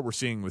Mauer. We're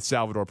seeing it with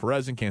Salvador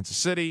Perez in Kansas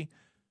City.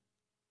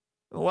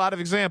 A lot of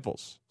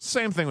examples.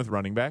 Same thing with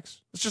running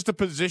backs. It's just a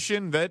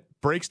position that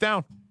breaks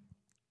down.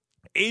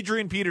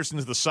 Adrian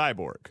Peterson's the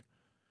cyborg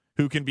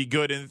who can be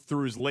good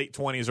through his late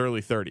 20s,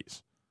 early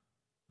 30s.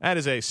 That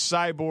is a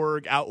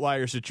cyborg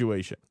outlier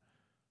situation.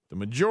 The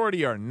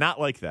majority are not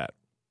like that.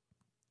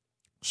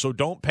 So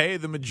don't pay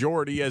the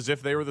majority as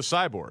if they were the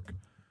cyborg.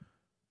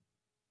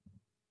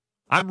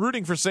 I'm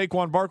rooting for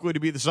Saquon Barkley to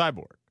be the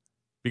cyborg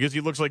because he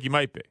looks like he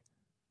might be.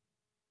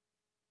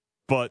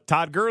 But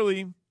Todd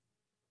Gurley,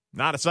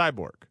 not a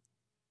cyborg.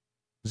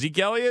 Zeke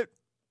Elliott,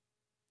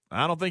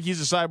 I don't think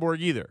he's a cyborg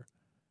either.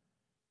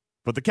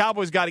 But the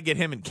Cowboys got to get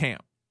him in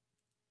camp.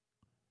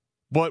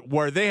 But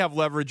where they have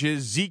leverage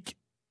is Zeke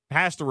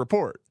has to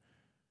report.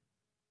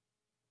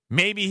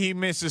 Maybe he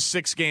misses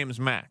 6 games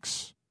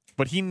max,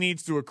 but he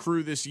needs to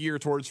accrue this year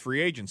towards free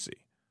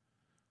agency.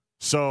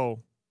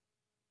 So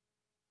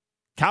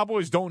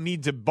Cowboys don't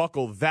need to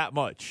buckle that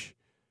much.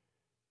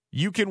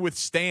 You can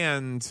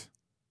withstand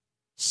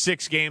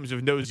 6 games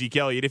of no Zeke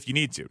Elliott if you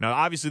need to. Now,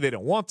 obviously they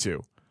don't want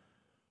to,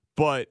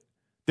 but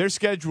their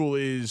schedule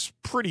is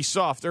pretty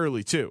soft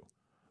early too.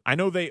 I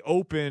know they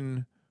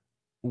open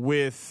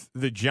with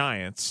the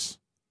Giants,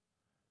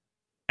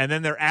 and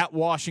then they're at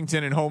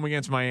Washington and home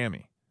against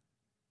Miami.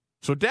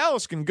 So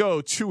Dallas can go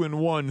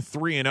 2-1,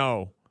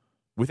 3-0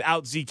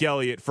 without Zeke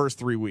Elliott first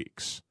 3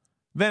 weeks.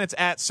 Then it's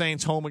at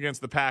Saints, home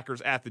against the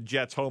Packers, at the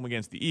Jets, home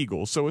against the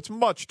Eagles. So it's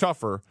much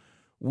tougher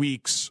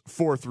weeks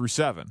 4 through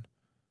 7.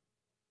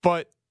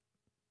 But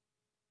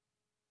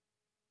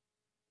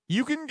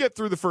you can get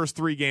through the first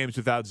 3 games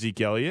without Zeke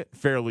Elliott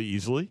fairly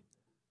easily.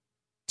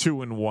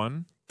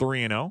 2-1,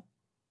 3-0.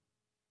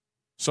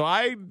 So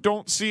I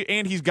don't see,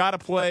 and he's got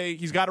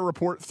to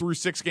report through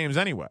 6 games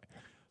anyway.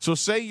 So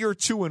say you're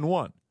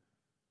 2-1.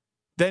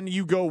 Then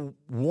you go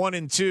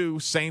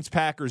 1-2, Saints,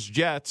 Packers,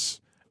 Jets,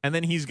 and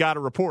then he's got to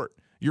report.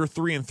 You're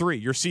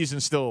 3-3. Your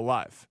season's still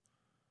alive.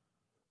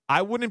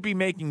 I wouldn't be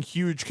making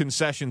huge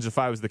concessions if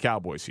I was the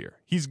Cowboys here.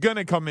 He's going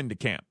to come into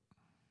camp.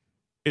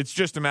 It's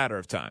just a matter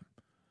of time.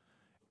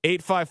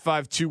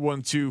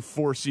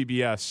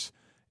 855-212-4CBS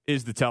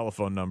is the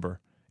telephone number.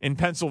 In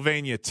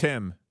Pennsylvania,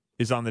 Tim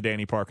is on the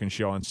Danny Parkins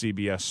Show on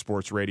CBS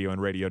Sports Radio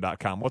and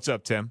radio.com. What's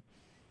up, Tim?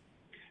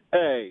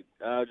 Hey,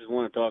 I just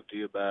want to talk to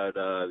you about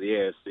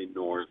the AFC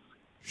North.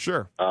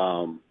 Sure.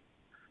 I'm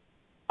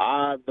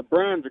The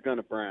Browns are going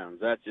to Browns.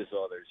 That's just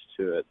all there's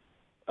to it.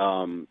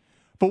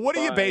 But what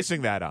are you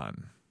basing that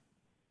on?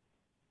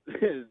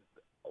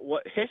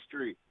 What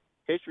history?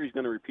 History's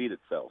going to repeat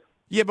itself.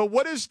 Yeah, but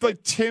what does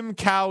like Tim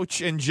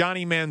Couch and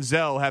Johnny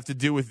Manziel have to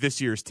do with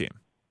this year's team?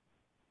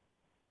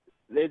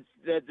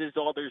 That's just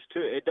all there's to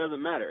it. It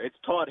doesn't matter. It's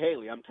Todd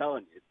Haley. I'm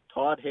telling you, it's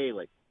Todd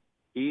Haley.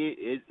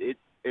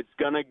 It's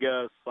going to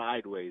go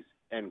sideways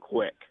and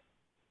quick.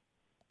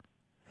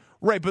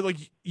 Right, but like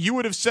you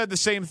would have said the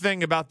same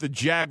thing about the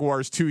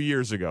Jaguars 2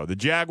 years ago. The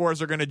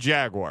Jaguars are going to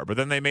Jaguar, but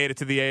then they made it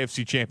to the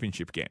AFC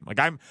Championship game. Like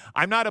I'm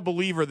not a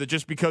believer that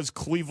just because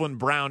Cleveland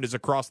Brown is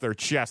across their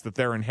chest that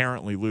they're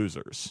inherently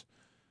losers.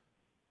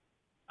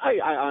 I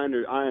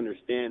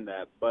understand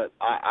that, but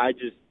I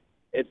just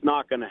it's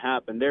not going to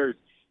happen.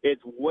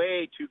 It's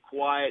way too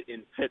quiet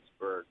in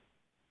Pittsburgh.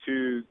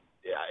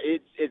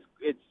 It's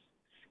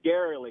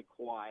scarily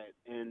quiet,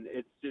 and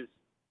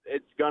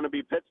it's going to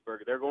be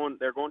Pittsburgh. They're going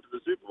to the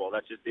Super Bowl.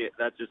 That's just it.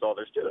 That's just all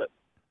there's to it.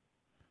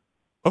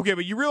 Okay,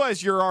 but you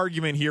realize your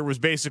argument here was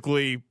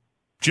basically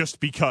just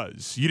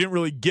because. You didn't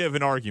really give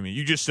an argument.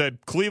 You just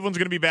said Cleveland's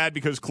going to be bad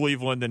because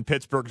Cleveland and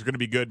Pittsburgh's going to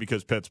be good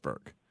because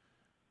Pittsburgh.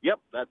 Yep,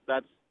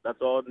 that's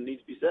all that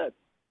needs to be said.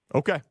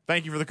 Okay,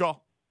 thank you for the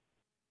call.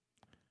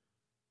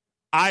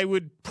 I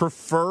would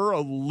prefer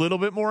a little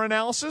bit more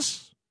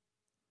analysis.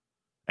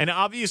 And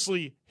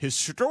obviously,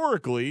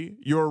 historically,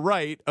 you're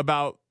right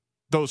about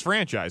those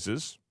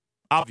franchises,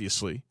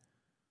 obviously.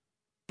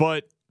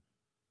 But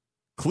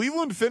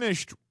Cleveland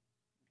finished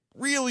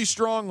really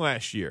strong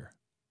last year.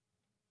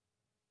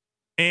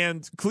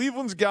 And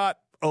Cleveland's got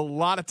a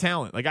lot of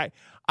talent. Like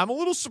I'm a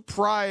little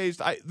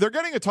surprised. They're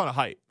getting a ton of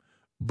hype.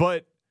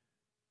 But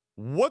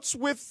what's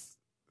with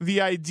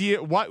the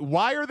idea?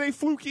 Why are they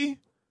fluky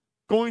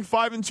going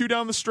 5-2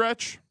 down the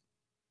stretch?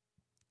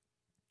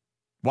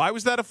 Why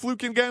was that a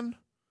fluke again?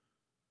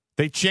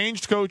 They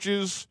changed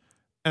coaches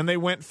and they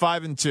went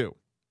 5-2.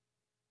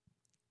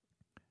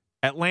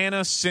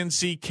 Atlanta,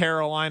 Cincy,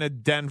 Carolina,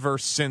 Denver,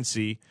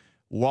 Cincy.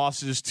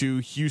 Losses to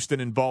Houston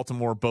and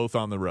Baltimore, both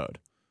on the road.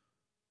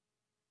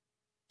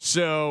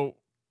 So,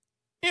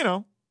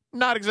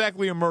 not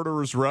exactly a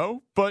murderer's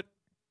row, but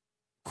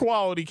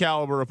quality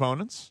caliber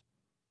opponents.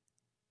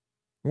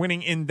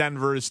 Winning in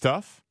Denver is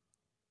tough.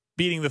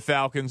 Beating the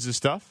Falcons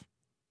is tough.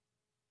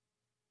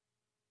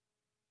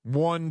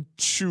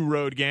 1-2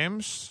 road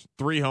games,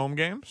 3 home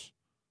games.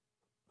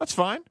 That's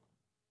fine.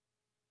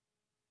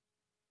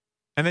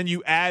 And then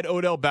you add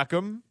Odell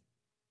Beckham.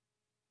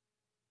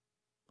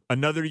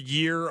 Another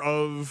year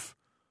of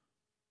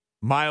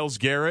Myles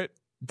Garrett,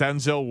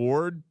 Denzel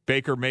Ward,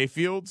 Baker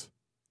Mayfield.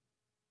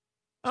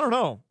 I don't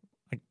know.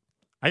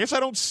 I guess I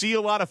don't see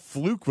a lot of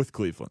fluke with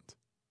Cleveland.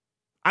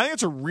 I think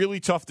it's a really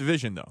tough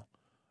division, though.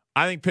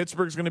 I think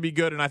Pittsburgh's going to be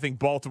good, and I think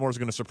Baltimore's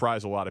going to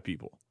surprise a lot of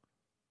people.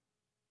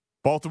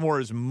 Baltimore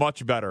is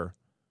much better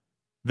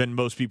than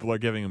most people are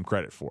giving them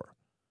credit for.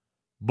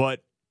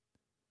 But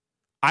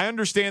I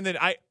understand that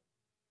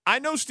I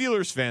know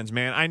Steelers fans,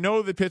 man. I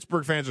know that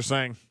Pittsburgh fans are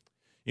saying,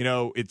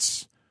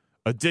 it's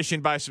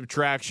addition by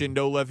subtraction,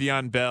 no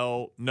Le'Veon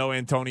Bell, no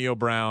Antonio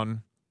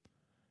Brown.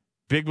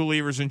 Big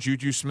believers in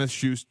Juju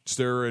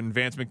Smith-Schuster and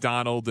Vance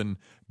McDonald, and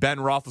Ben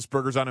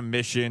Roethlisberger's on a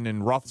mission,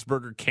 and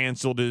Roethlisberger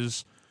canceled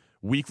his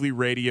weekly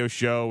radio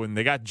show, and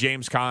they got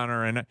James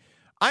Conner. And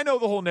I know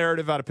the whole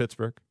narrative out of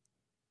Pittsburgh,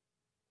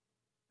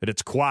 that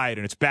it's quiet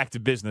and it's back to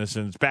business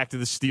and it's back to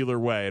the Steeler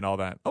way and all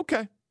that.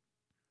 Okay.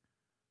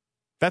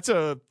 That's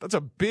a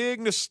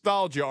big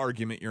nostalgia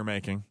argument you're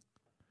making.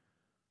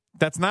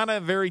 That's not a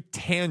very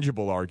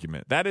tangible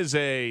argument. That is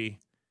a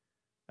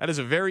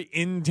very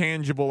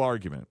intangible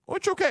argument.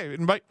 Which, okay,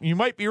 you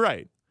might be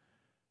right.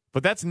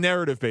 But that's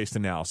narrative-based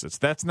analysis.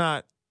 That's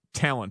not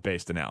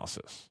talent-based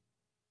analysis.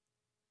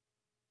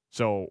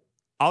 So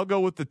I'll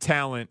go with the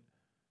talent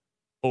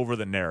over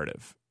the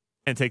narrative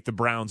and take the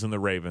Browns and the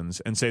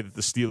Ravens and say that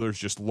the Steelers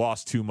just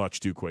lost too much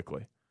too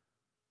quickly.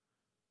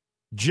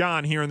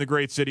 John here in the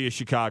great city of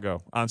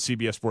Chicago on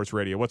CBS Sports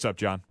Radio. What's up,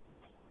 John?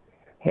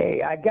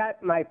 Hey, I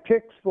got my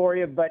picks for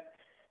you, but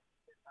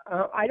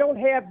I don't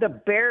have the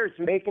Bears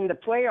making the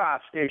playoffs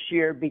this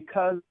year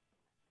because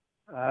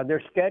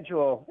their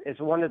schedule is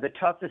one of the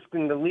toughest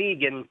in the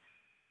league. And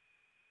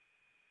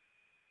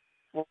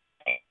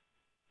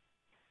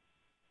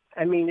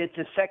I mean, it's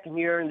the second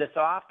year in this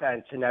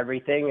offense and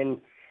everything, and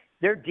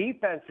their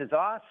defense is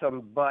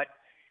awesome, but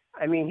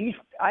I mean,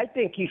 I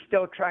think he's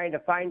still trying to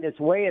find his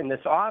way in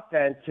this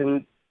offense,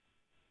 and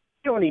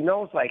he only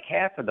knows like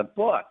half of the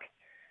book.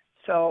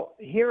 So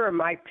here are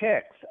my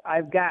picks.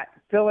 I've got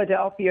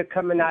Philadelphia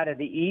coming out of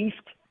the East.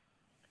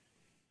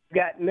 I've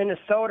got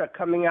Minnesota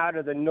coming out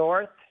of the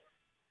North.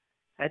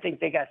 I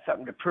think they got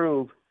something to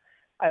prove.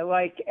 I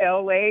like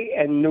L.A.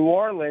 and New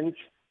Orleans.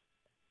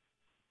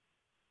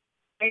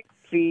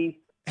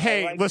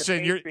 Hey,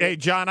 listen, hey,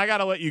 John, I got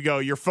to let you go.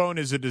 Your phone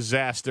is a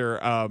disaster.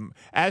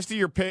 As to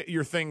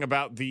your thing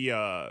about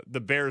the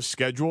Bears'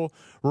 schedule,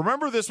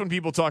 remember this when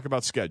people talk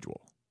about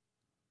schedule.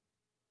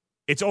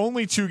 It's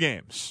only 2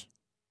 games.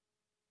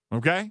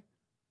 Okay?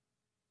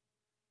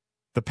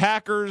 The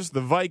Packers,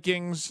 the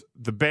Vikings,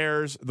 the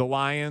Bears, the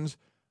Lions,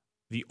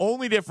 the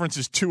only difference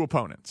is 2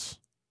 opponents.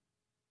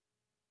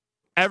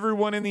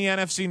 Everyone in the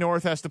NFC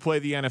North has to play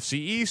the NFC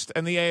East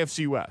and the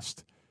AFC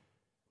West.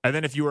 And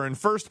then if you are in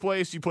first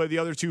place, you play the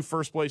other 2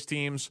 first-place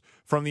teams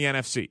from the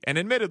NFC. And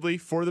admittedly,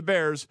 for the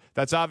Bears,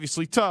 that's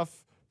obviously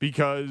tough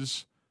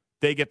because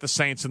they get the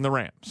Saints and the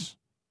Rams.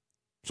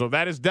 So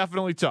that is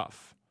definitely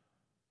tough.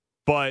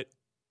 But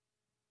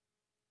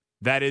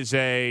that is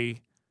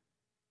a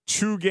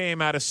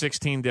 2-game out of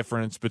 16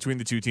 difference between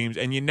the 2 teams,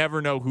 and you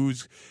never know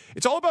who's –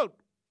 it's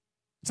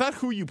not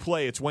who you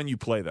play, it's when you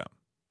play them,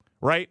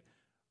 right?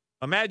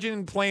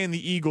 Imagine playing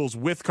the Eagles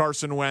with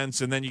Carson Wentz,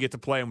 and then you get to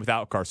play them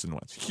without Carson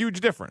Wentz. Huge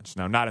difference.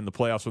 Now, not in the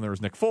playoffs when there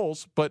was Nick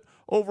Foles, but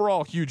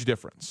overall, huge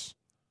difference.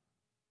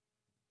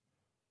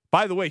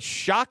 By the way,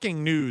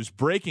 shocking news,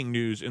 breaking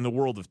news in the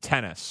world of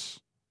tennis.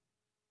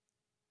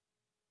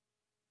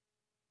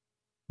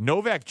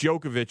 Novak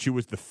Djokovic, who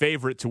was the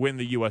favorite to win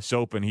the U.S.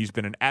 Open, he's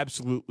been an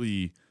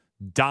absolutely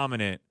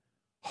dominant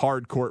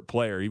hard court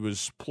player. He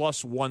was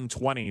plus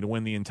 120 to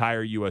win the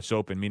entire U.S.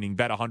 Open, meaning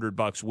bet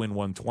 $100, win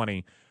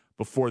 120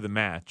 before the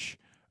match,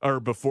 or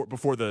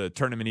before the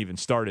tournament even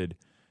started.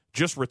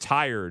 Just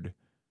retired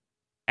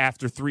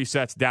after 3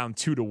 sets down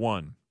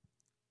 2-1.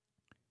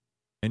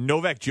 And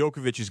Novak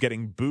Djokovic is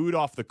getting booed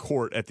off the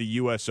court at the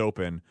U.S.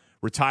 Open,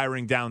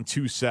 retiring down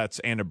 2 sets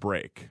and a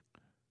break.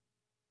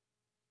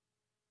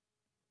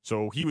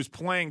 So he was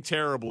playing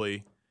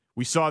terribly.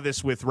 We saw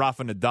this with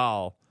Rafa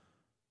Nadal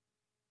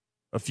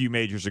a few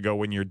majors ago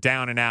when you're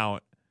down and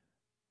out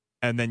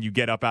and then you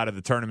get up out of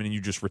the tournament and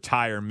you just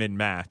retire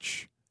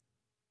mid-match.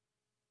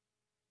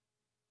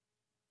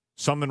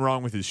 Something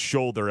wrong with his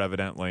shoulder,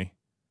 evidently.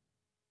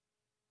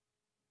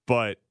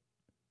 But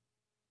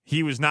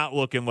he was not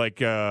looking like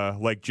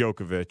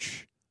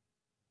Djokovic.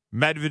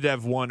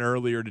 Medvedev won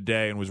earlier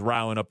today and was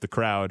riling up the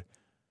crowd.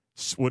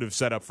 Would have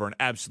set up for an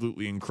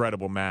absolutely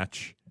incredible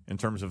match in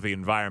terms of the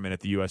environment at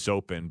the U.S.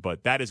 Open.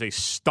 But that is a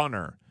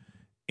stunner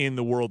in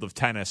the world of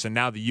tennis. And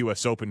now the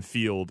U.S. Open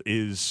field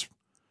is,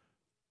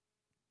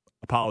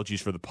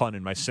 apologies for the pun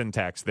in my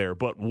syntax there,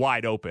 but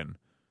wide open.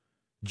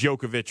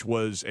 Djokovic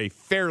was a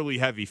fairly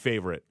heavy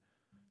favorite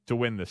to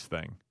win this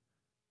thing.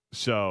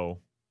 So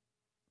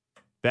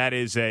that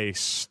is a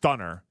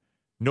stunner.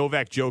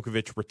 Novak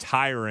Djokovic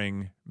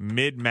retiring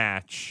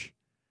mid-match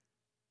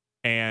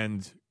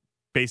and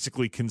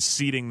basically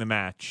conceding the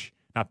match.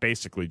 Not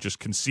basically, just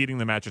conceding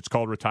the match. It's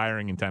called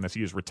retiring in tennis.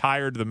 He has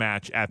retired the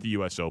match at the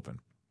U.S. Open.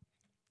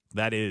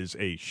 That is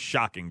a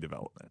shocking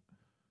development.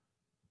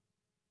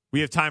 We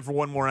have time for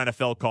one more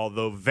NFL call,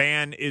 though.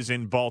 Van is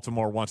in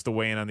Baltimore, wants to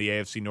weigh in on the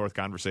AFC North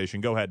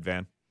conversation. Go ahead,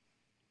 Van.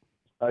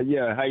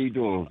 Yeah, how you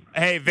doing?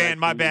 Hey, Van,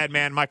 my bad,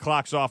 man. My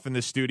clock's off in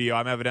the studio.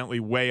 I'm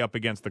evidently way up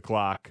against the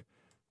clock.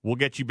 We'll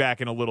get you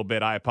back in a little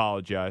bit. I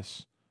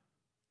apologize.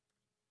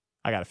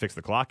 I got to fix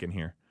the clock in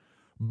here.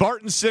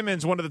 Barton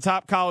Simmons, one of the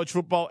top college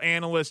football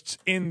analysts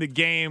in the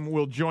game,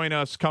 will join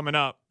us coming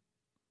up.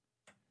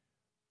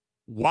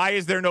 Why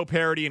is there no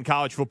parity in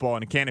college football,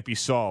 and can it be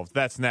solved?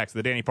 That's next.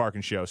 The Danny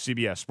Parkins Show,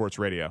 CBS Sports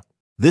Radio.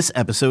 This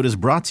episode is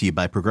brought to you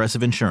by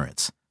Progressive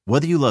Insurance.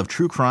 Whether you love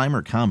true crime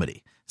or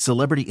comedy,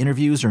 celebrity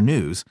interviews or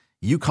news,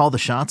 you call the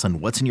shots on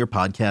what's in your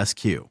podcast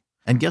queue.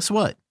 And guess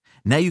what?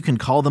 Now you can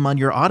call them on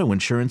your auto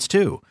insurance,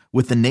 too,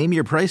 with the Name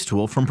Your Price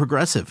tool from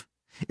Progressive.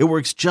 It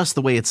works just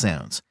the way it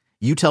sounds.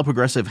 You tell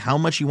Progressive how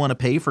much you want to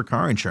pay for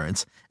car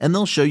insurance, and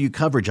they'll show you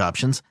coverage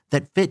options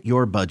that fit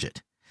your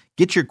budget.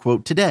 Get your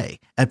quote today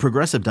at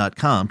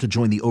Progressive.com to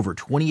join the over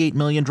 28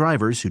 million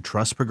drivers who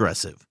trust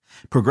Progressive.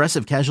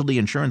 Progressive Casualty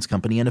Insurance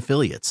Company and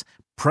Affiliates.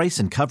 Price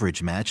and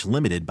coverage match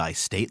limited by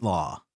state law.